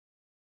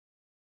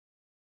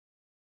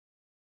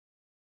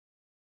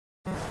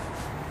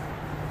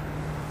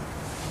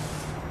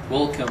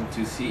Welcome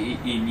to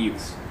CEE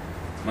News.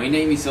 My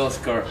name is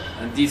Oscar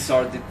and these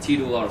are the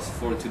titulars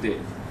for today.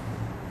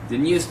 The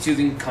new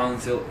student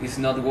council is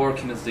not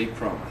working as they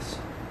promised.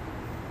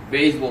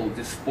 Baseball,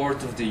 the sport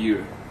of the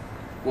year.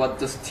 What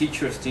does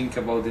teachers think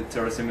about the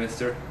third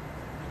semester?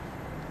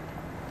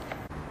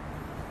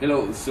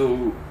 Hello,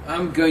 so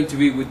I'm going to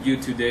be with you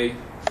today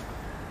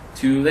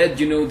to let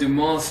you know the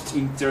most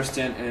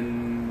interesting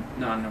and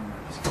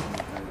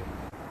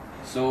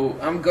So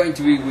I'm going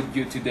to be with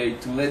you today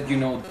to let you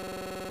know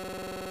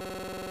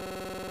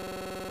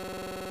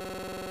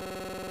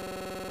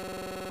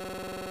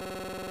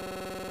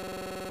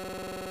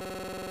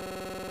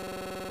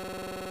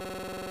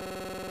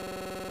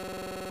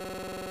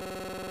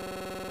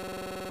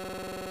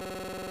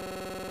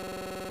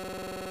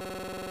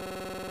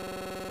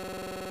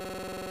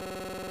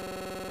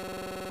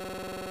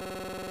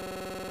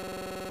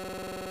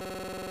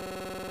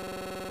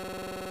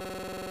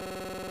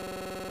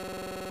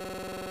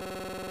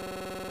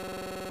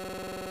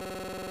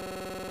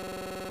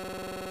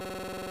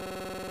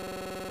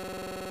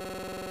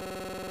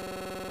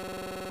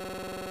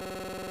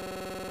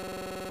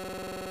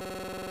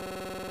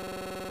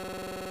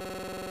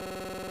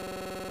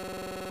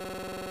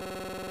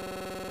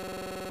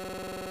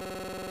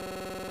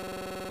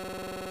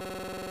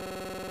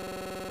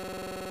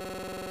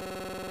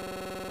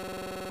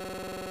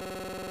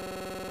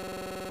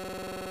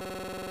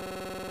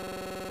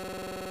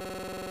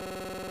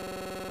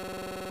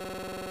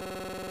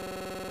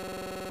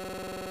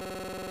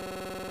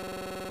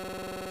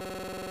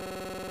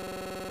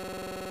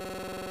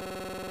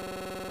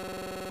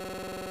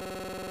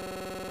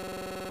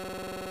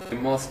the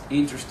most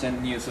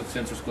interesting news of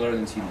Centro Escolar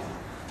encino.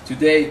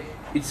 Today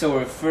it's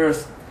our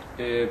first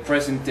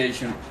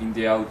presentation in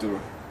the outdoor.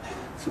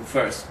 So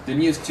first, the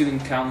new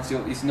student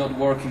council is not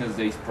working as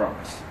they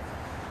promised.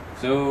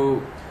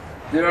 So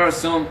there are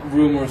some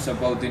rumors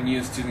about the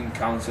new student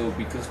council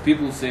because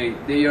people say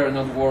they are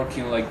not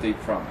working like they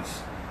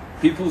promised.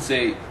 People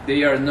say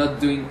they are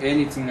not doing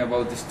anything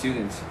about the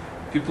students.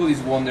 People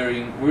is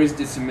wondering where is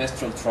the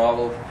semestral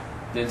travel,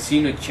 the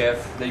encino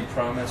chef they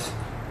promised,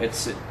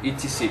 etc.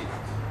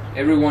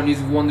 Everyone is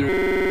wondering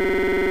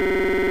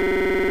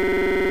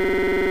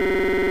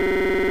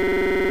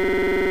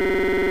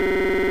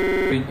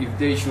if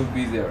they should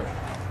be there.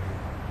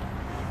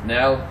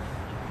 Now,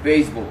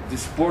 baseball, the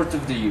sport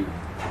of the year.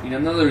 In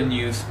another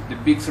news, the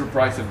big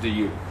surprise of the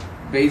year,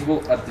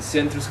 baseball at the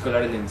Centro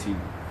Escolar del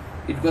Encino.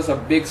 It was a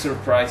big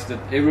surprise that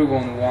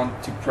everyone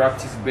wanted to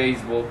practice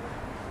baseball.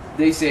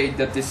 They say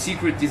that the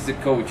secret is the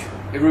coach.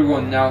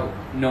 Everyone now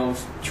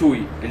knows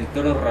Chuy, el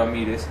Toro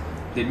Ramirez,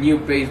 the new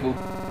baseball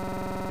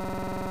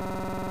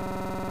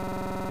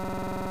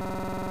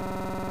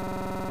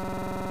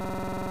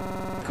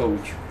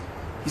coach.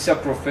 He's a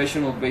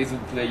professional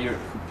baseball player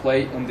who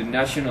played on the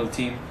national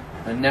team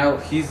and now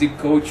he's the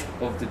coach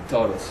of the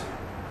Toros.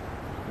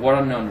 What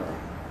an honor.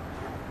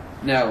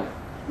 Now,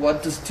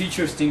 what does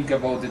teachers think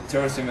about the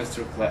third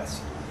semester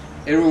class?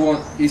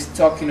 Everyone is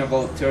talking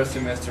about third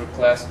semester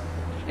class.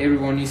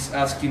 Everyone is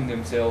asking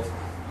themselves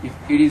if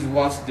it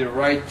was the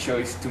right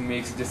choice to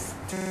make this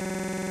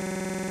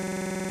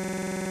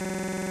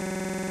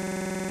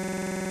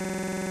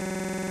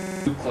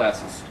two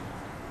classes.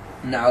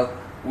 Now,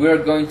 we are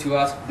going to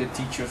ask the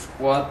teachers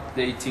what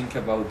they think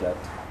about that.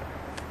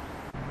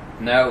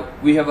 Now,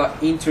 we have an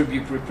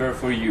interview prepared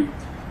for you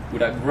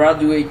with a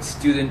graduate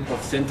student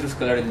of Centro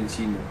Escolar del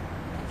Encino.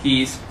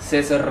 He is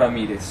Cesar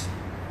Ramirez.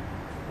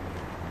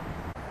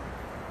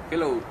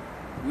 Hello,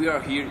 we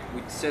are here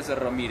with Cesar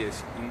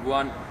Ramirez in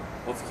one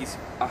of his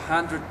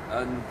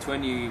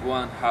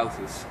 121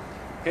 houses.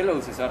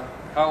 Hello Cesar,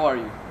 how are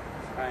you?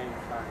 Fine.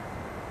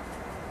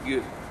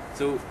 Good.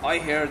 So I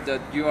heard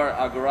that you are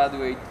a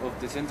graduate of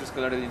the Centro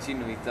Escolar del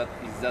Encino.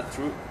 Is that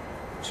true?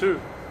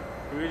 True,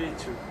 really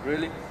true.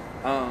 Really?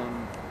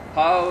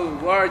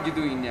 What are you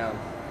doing now?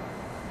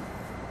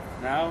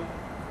 Now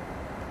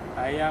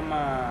I am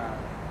a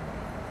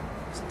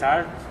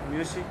start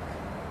music,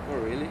 Oh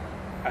really?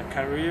 a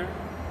career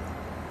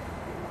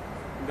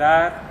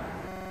that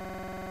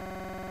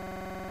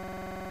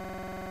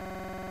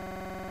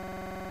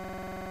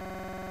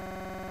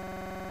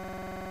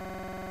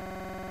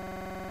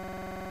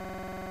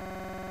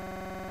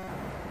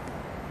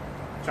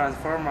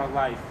transform my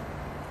life.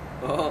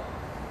 Oh,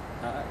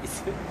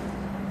 nice.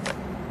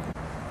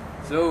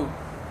 So,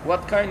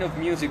 what kind of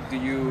music do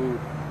you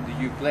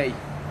play?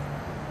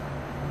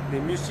 The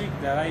music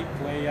that I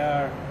play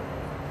are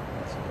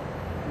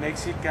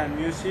Mexican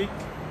music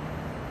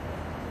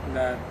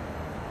that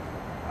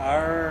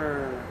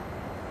are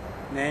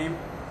named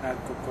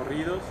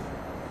narcocorridos.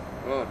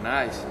 Oh,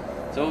 nice.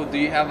 So, do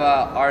you have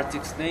a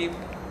artist name?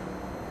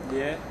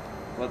 Yeah.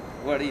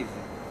 What is it?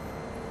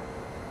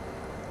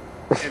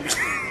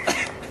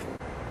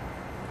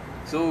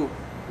 So,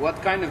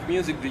 what kind of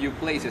music do you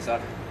play,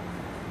 Cesar?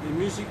 The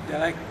music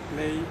that I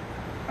play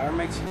are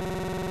Mexican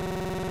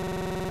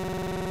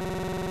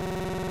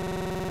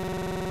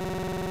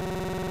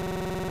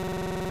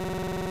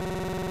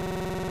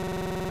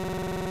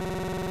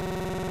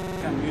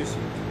music.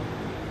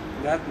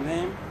 That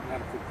name,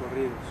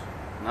 narcocorridos.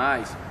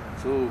 Nice.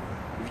 So,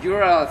 if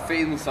you're a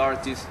famous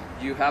artist,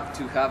 you have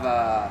to have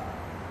a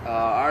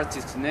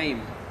artist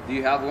name. Do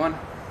you have one?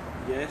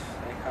 Yes,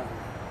 I have.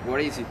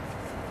 What is it?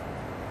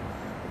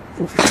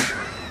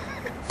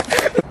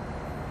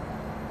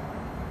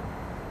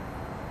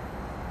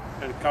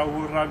 El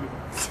cowboy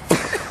ramirez.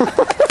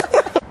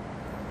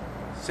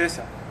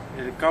 Cesar,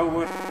 el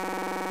cowboy.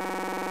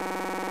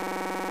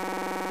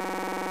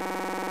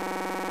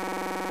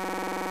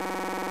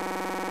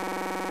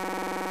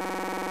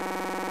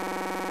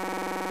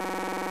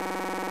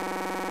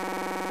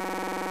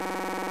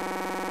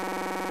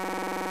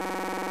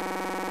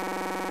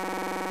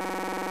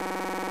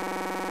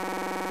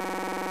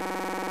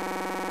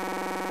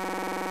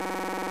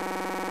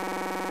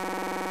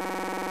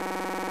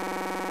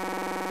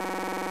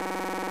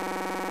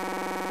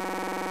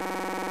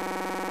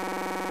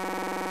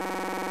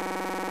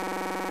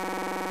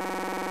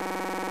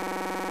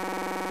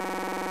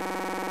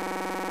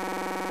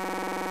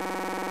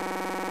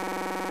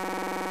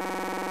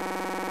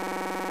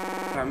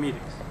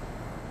 Ramirez.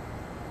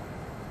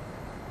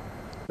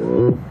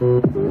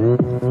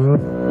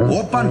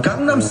 Oppan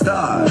Gangnam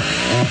Style.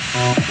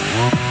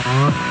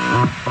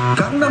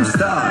 Gangnam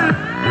Style.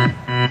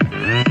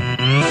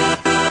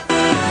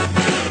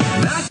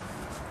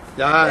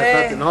 Ya,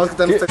 espérate, no, es que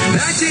tenemos que...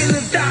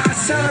 낮에는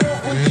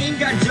따사로운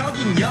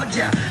인간적인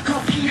여자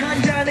커피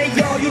한 잔에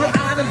여유를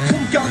아는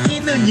품격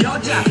있는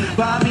여자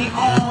밤이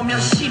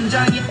오면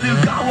심장이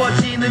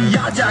뜨거워지는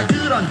여자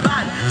그런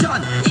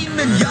반전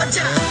있는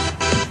여자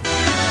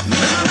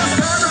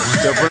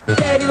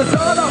때리는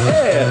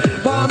선어해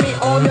밤이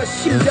오면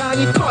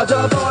심장이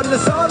터져버리는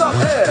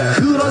선어해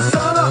그런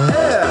선어해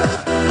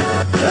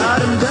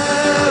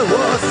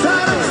아름다워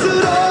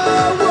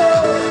사랑스러워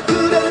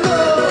그래 너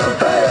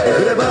hey.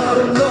 그래 바로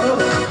너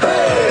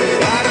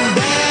hey.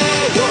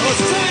 아름다워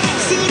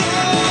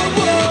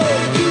사랑스러워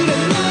그래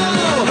너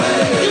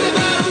hey. 그래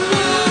바로 너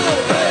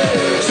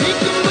hey.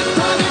 지금부터 갈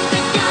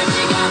때까지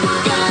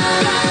가볼까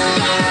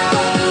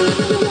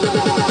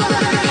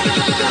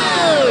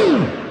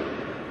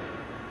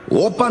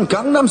오빤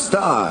강남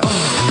스타일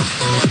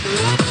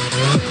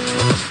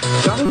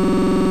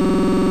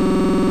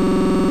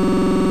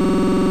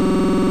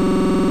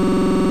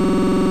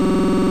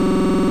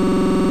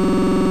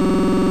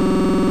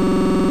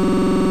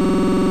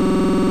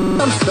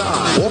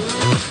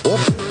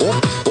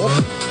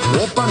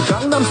오빤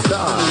강남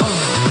스타일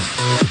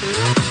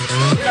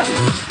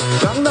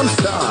강남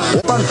스타일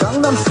오빤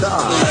강남 스타일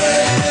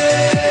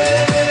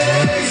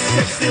Hey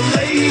sexy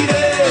lady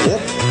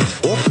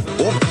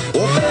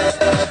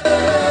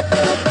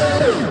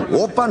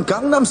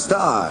오빤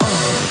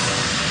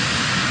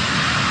강남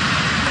스타일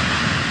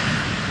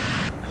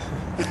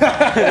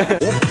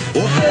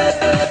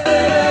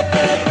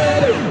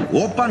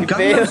오빤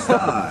강남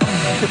스타일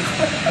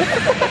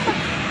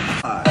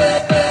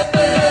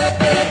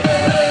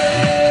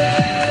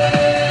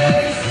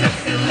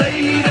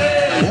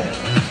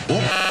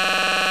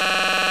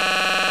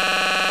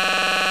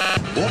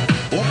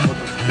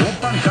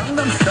오빤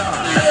강남 스타일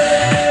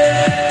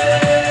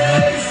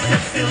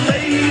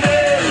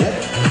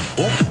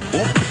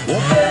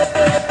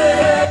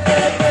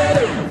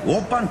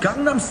오빤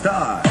강남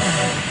스타일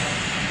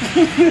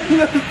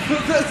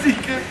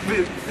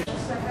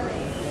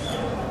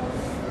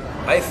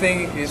I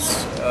think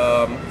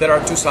there are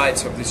two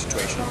sides of this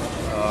situation.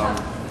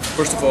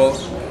 First of all,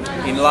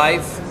 in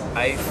life,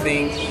 I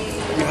think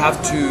you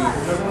have to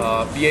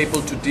be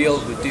able to deal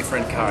with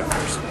different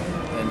characters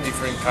and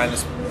different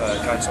kinds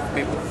of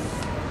people.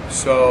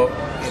 So,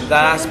 in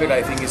that aspect,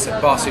 I think it's a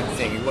positive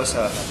thing. It was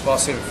a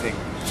positive thing.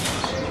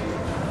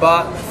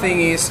 But the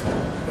thing is,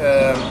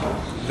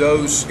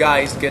 those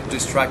guys get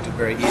distracted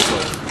very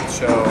easily.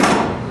 So,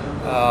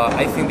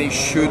 I think they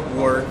should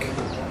work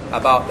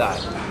about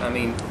that. I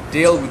mean,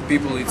 deal with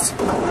people, it's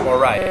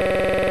alright.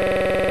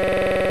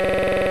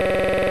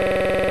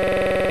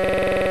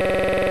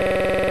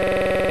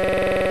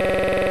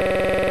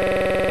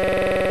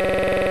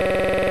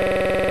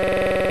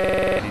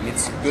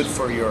 It's good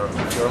for your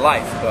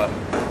life, but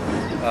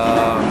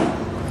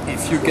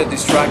if you get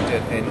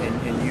distracted and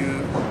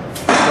you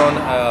don't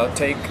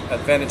take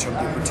advantage of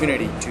the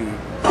opportunity to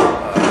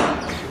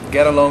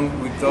get along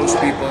with those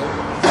people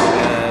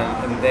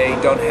and they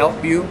don't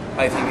help you,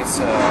 I think it's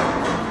a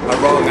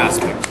wrong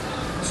aspect.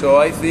 So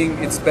I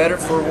think it's better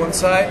for one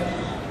side,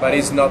 but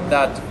it's not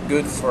that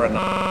good for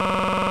another.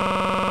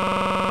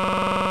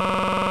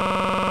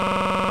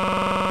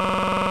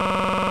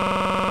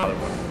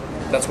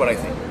 That's what I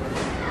think.